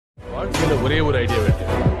வாழ்க்கையில ஒரே ஒரு ஐடியா வேண்டிய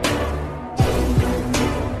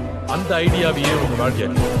அந்த ஐடியாவையே உங்க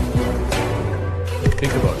வாழ்க்கையாச்சு.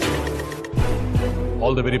 Think about it.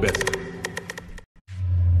 All the very best.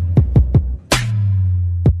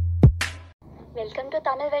 Welcome to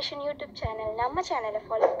Tamil version YouTube channel. நம்ம சேனலை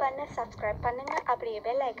ஃபாலோ பண்ண, சப்ஸ்கிரைப் பண்ணுங்க, அப்படியே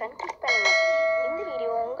பெல் ஐக்கான் கிளிக் பண்ணுங்க. இந்த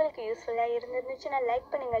வீடியோ உங்களுக்கு யூஸ்ஃபுல்லாக இருந்துச்சுன்னா லைக்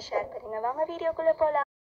பண்ணுங்க, ஷேர் பண்ணுங்க. வாங்க வீடியோக்குள்ளே போகலாம்.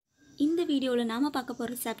 இந்த வீடியோவில் நாம் பார்க்க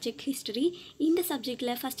போகிற சப்ஜெக்ட் ஹிஸ்டரி. இந்த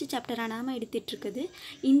சப்ஜெக்டில் ஃபஸ்ட்டு சாப்டராக நாம் எடுத்துகிட்ருக்குது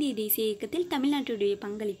இந்திய தேசிய இயக்கத்தில் தமிழ்நாட்டுடைய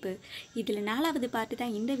பங்களிப்பு. இதில் 4வது பார்ட்டு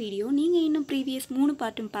தான் இந்த வீடியோ. நீங்கள் இன்னும் ப்ரீவியஸ் 3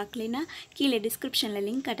 பார்ட்டும் பார்க்கலைன்னா கீழே டிஸ்கிரிப்ஷனில்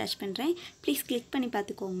லிங்க் அட்டாச் பண்ணுறேன், ப்ளீஸ் கிளிக் பண்ணி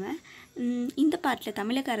பார்த்துக்கோங்க. இந்த பார்ட்டில்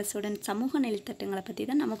தமிழக அரசோட சமூக நலத்திட்டங்களை பற்றி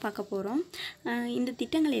தான் நம்ம பார்க்க போகிறோம். இந்த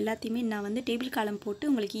திட்டங்கள் எல்லாத்தையுமே நான் டேபிள் காலம் போட்டு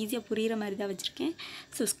உங்களுக்கு ஈஸியாக புரிகிற மாதிரி தான் வச்சுருக்கேன்.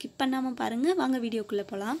 ஸோ ஸ்கிப் பண்ணாமல் பாருங்கள். வாங்க வீடியோக்குள்ளே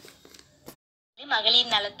போகலாம். மகளிர்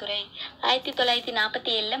நலத்துறை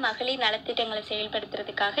 1947 மகளிர் நலத்திட்டங்களை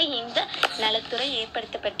செயல்படுத்துறதுக்காக இந்த நலத்துறை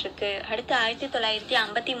ஏற்படுத்தப்பட்டிருக்கு. அடுத்து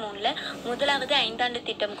 1953 முதலாவது 5ஆண்டு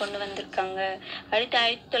திட்டம் கொண்டு வந்திருக்காங்க. அடுத்து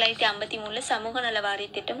 1953 சமூக நல வாரிய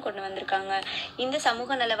திட்டம் கொண்டு வந்திருக்காங்க. இந்த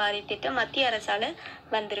சமூக நல வாரிய திட்டம் மத்திய அரசால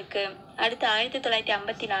வந்திருக்கு. அடுத்து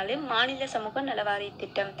 1954 மாநில சமூக நல வாரிய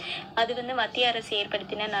திட்டம். அது மத்திய அரசு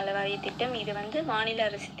ஏற்படுத்தின நலவாரிய திட்டம். இது மாநில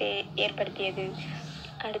அரசு ஏற்படுத்தியது.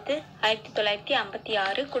 அடுத்து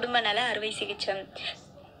 1956 குடும்ப நல அறுவை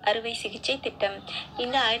சிகிச்சை திட்டம்.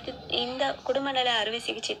 இந்த குடும்ப நல அறுவை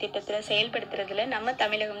சிகிச்சை திட்டத்தில் செயல்படுத்துறதுல நம்ம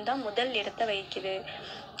தமிழகம் தான் முதல் இடத்தை வகிக்குது.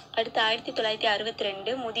 அடுத்து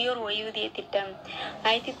 1962 முதியோர் ஓய்வூதிய திட்டம்.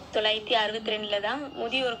 1962 தான்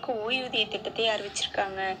முதியோருக்கு ஓய்வூதிய திட்டத்தை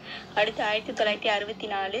அறிவிச்சிருக்காங்க. அடுத்து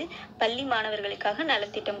 1964 பள்ளி மாணவர்களுக்காக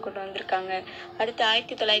நலத்திட்டம் கொண்டு வந்திருக்காங்க. அடுத்து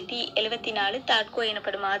 1974 தாட்கோ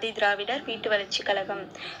எனப்படும் ஆதி திராவிடர் வீட்டு வளர்ச்சி கழகம்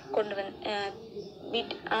கொண்டு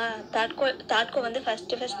தாட்கோ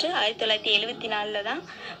ஃபர்ஸ்ட் 1974 தான்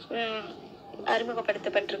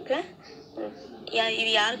அறிமுகப்படுத்தப்பட்டிருக்கு.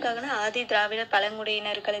 இது யாருக்காகனா ஆதி திராவிட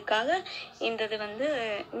பழங்குடியினர்களுக்காக இந்த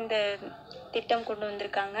திட்டம் கொண்டு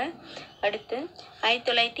வந்திருக்காங்க. அடுத்து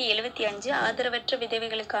 1975 ஆதரவற்ற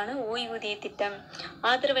விதவைகளுக்கான ஓய்வூதிய திட்டம்.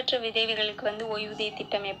 ஆதரவற்ற விதவைகளுக்கு ஓய்வூதிய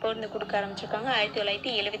திட்டம் எப்போ கொடுக்க ஆரம்பிச்சிருக்காங்க?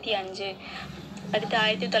 1975. அடுத்து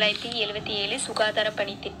 1977 சுகாதார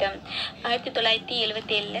பணி திட்டம்.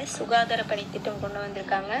 1977 சுகாதார பணி திட்டம் கொண்டு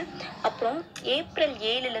வந்திருக்காங்க. அப்புறம் ஏப்ரல்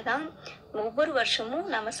 7 தான் ஒவ்வொரு வருஷமும்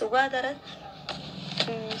நம்ம சுகாதார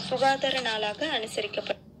நாளாக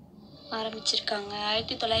அனுசரிக்கப்பட ஆரம்பிச்சிருக்காங்க.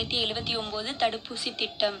 1979 தடுப்பூசி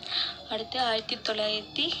திட்டம். அடுத்து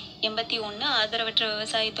 1981 ஆதரவற்ற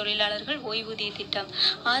விவசாய தொழிலாளர்கள் ஓய்வூதிய திட்டம்.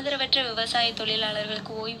 ஆதரவற்ற விவசாய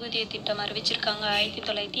தொழிலாளர்களுக்கு ஓய்வூதிய திட்டம் அறிவிச்சிருக்காங்க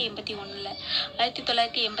 1981.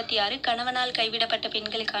 1986 கணவனால் கைவிடப்பட்ட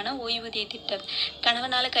பெண்களுக்கான ஓய்வூதிய திட்டம்.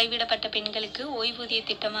 கணவனால் கைவிடப்பட்ட பெண்களுக்கு ஓய்வூதிய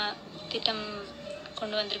திட்டம்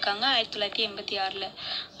கொண்டு வந்திருக்காங்க 1986.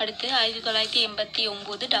 அடுத்து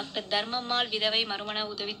 1989 டாக்டர் தர்மம்மாள் விதவை மறுமண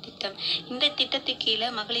உதவி திட்டம். இந்த திட்டத்துக்கு கீழே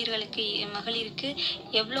மகளிருக்கு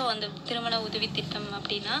எவ்வளோ அந்த திருமண உதவி திட்டம்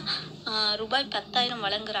அப்படின்னா ரூபாய் 10,000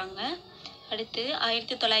 வழங்குறாங்க. அடுத்து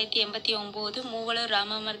 1989 மூவலூர்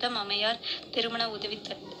ராமாமிர்தம் அம்மையார் திருமண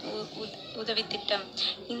உதவி திட்டம்.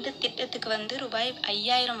 இந்த திட்டத்துக்கு ரூபாய்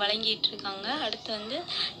 5,000 வழங்கிட்டு இருக்காங்க. அடுத்து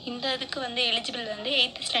இந்த இதுக்கு எலிஜிபிள்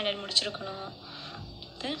 8th ஸ்டாண்டர்ட் முடிச்சிருக்கணும்.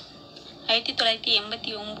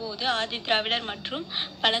 1989 ஆதி திராவிடர் மற்றும்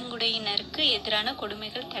பழங்குடியினருக்கு எதிரான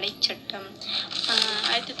கொடுமைகள் தடை சட்டம்.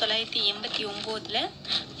 1989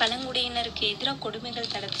 பழங்குடியினருக்கு எதிராக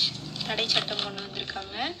கொடுமைகள் தடை சட்டம் கொண்டு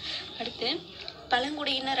வந்திருக்காங்க. அடுத்து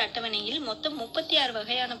பழங்குடியினர் அட்டவணையில் மொத்தம் 36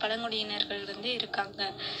 வகையான பழங்குடியினர்கள் இருக்காங்க.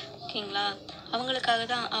 ஓகேங்களா?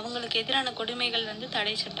 அவங்களுக்கு எதிரான கொடுமைகள்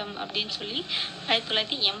தடை சட்டம் அப்படின்னு சொல்லி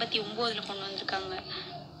 1989 கொண்டு வந்திருக்காங்க.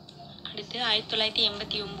 அடுத்து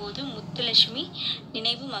 1989 முத்துலட்சுமி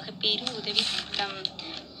நினைவு மகப்பேறு உதவி திட்டம்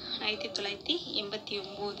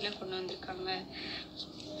 1989 கொண்டு வந்திருக்காங்க.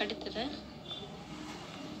 அடுத்தது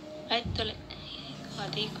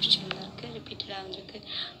அதே கொஸ்டின் இருக்கு, ரிப்பீட்டடாக வந்திருக்கு.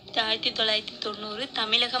 1990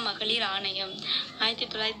 தமிழக மகளிர் ஆணையம்.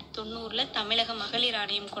 1990 தமிழக மகளிர்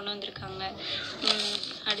ஆணையம் கொண்டு வந்திருக்காங்க.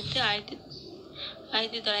 அடுத்து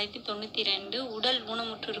 1992 உடல்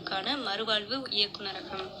ஊனமுற்றோருக்கான மறுவாழ்வு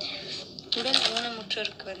இயக்குநரகம். உடல்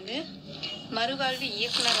ஊனமுற்றோருக்கு மறுவாழ்வு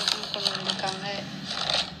இயக்குநரகம் கொண்டு வந்திருக்காங்க.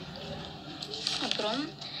 அப்புறம்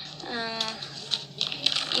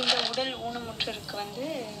இந்த உடல் ஊனமுற்றோருக்கு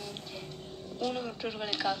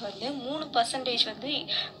ஊனமுற்றோர்களுக்காக 3%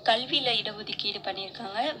 கல்வியில் இடஒதுக்கீடு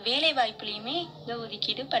பண்ணியிருக்காங்க. வேலை வாய்ப்புலையுமே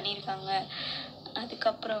இடஒதுக்கீடு பண்ணியிருக்காங்க.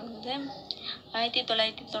 அதுக்கப்புறம்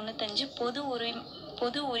 1995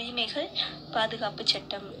 பொது உரிமைகள் பாதுகாப்பு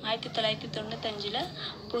சட்டம் 1995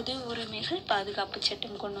 பொது உரிமைகள் பாதுகாப்பு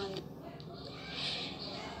சட்டம் கொண்டு வந்து.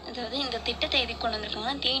 அதாவது இந்த திட்டத்தை எதுக்கு கொண்டு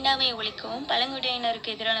வந்திருக்காங்கன்னா தீண்டாமையை ஒழிக்கவும்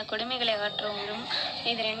பழங்குடியினருக்கு எதிரான கொடுமைகளை அகற்றவும்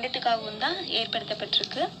இது ரெண்டுத்துக்காகவும் தான்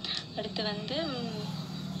ஏற்படுத்தப்பட்டிருக்கு. அடுத்து வந்து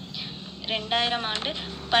 2000 ஆண்டு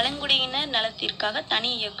பழங்குடியினர் நலத்திற்காக தனி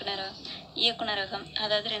இயக்குனரகம்,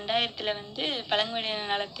 அதாவது 2000 வந்து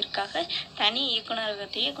பழங்குடியினர் நலத்திற்காக தனி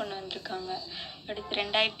இயக்குனரகத்தையே கொண்டு வந்திருக்காங்க. அடுத்து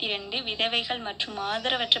 2002 விதவைகள் மற்றும்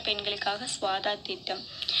ஆதரவற்ற பெண்களுக்காக ஸ்வாதா திட்டம்.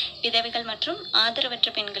 விதவைகள் மற்றும்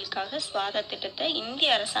ஆதரவற்ற பெண்களுக்காக ஸ்வாதா திட்டத்தை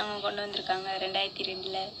இந்திய அரசாங்கம் கொண்டு வந்திருக்காங்க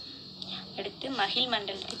 2002. அடுத்து மகிழ்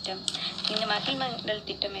மண்டல் திட்டம். இந்த மகிழ் மண்டல்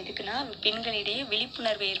திட்டம் எதுக்குன்னா பெண்களிடையே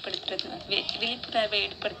விழிப்புணர்வை ஏற்படுத்தணும்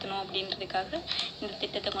அப்படின்றதுக்காக இந்த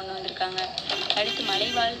திட்டத்தை கொண்டு வந்திருக்காங்க. அடுத்து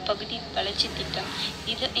மலைவாழ் பகுதி வளர்ச்சி திட்டம்.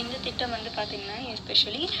 இந்த திட்டம் வந்து பார்த்திங்கன்னா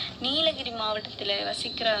எஸ்பெஷலி நீலகிரி மாவட்டத்தில்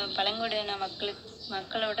வசிக்கிற பழங்குடியின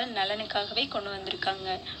மக்களோட நலனுக்காகவே கொண்டு வந்திருக்காங்க.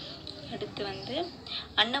 அடுத்து வந்து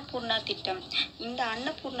அன்னபூர்ணா திட்டம். இந்த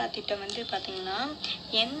அன்னபூர்ணா திட்டம் வந்து பார்த்திங்கன்னா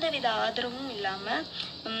எந்தவித ஆதரவும் இல்லாமல்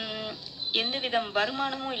எந்தவித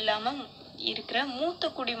வருமானமும் இல்லாமல் இருக்கிற மூத்த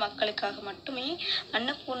குடி மக்களுக்காக மட்டுமே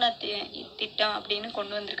அன்னபூர்ணா திட்டம் அப்படின்னு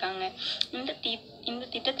கொண்டு வந்திருக்காங்க. இந்த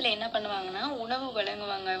திட்டத்தில் என்ன பண்ணுவாங்கன்னா உணவு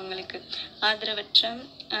வழங்குவாங்க. அவங்களுக்கு ஆதரவற்ற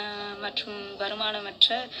மற்றும்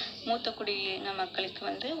வருமானமற்ற மூத்த குடியின மக்களுக்கு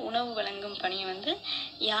வந்து உணவு வழங்கும் பணியை வந்து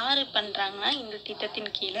யார் பண்ணுறாங்கன்னா இந்த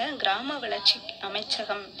திட்டத்தின் கீழே கிராம வளர்ச்சி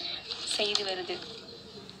அமைச்சகம் செய்து வருது.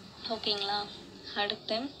 ஓகேங்களா.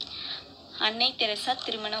 அடுத்து அன்னை தெரசா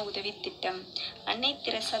திருமண உதவி திட்டம். அன்னை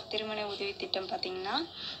தெரசா திருமண உதவி திட்டம் பார்த்திங்கன்னா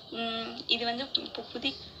இது வந்து இப்போ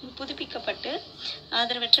புதுப்பிக்கப்பட்டு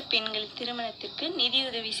ஆதரவற்ற பெண்கள் திருமணத்திற்கு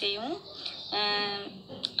நிதியுதவி செய்யவும்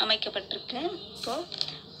அமைக்கப்பட்டிருக்கு. இப்போது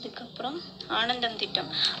அதுக்கப்புறம் ஆனந்தம்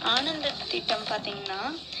திட்டம் பார்த்திங்கன்னா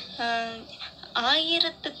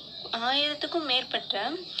 1000க்கும் மேற்பட்ட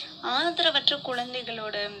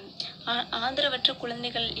ஆதரவற்ற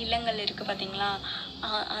குழந்தைகள் இல்லங்கள் இருக்குது பார்த்தீங்களா.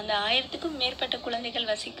 அந்த 1000க்கும் மேற்பட்ட குழந்தைகள்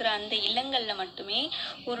வசிக்கிற அந்த இல்லங்களில் மட்டுமே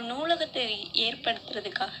ஒரு நூலகத்தை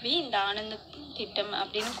ஏற்படுத்துறதுக்காகவே இந்த ஆனந்த திட்டம்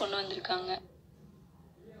அப்படின்னு கொண்டு வந்திருக்காங்க.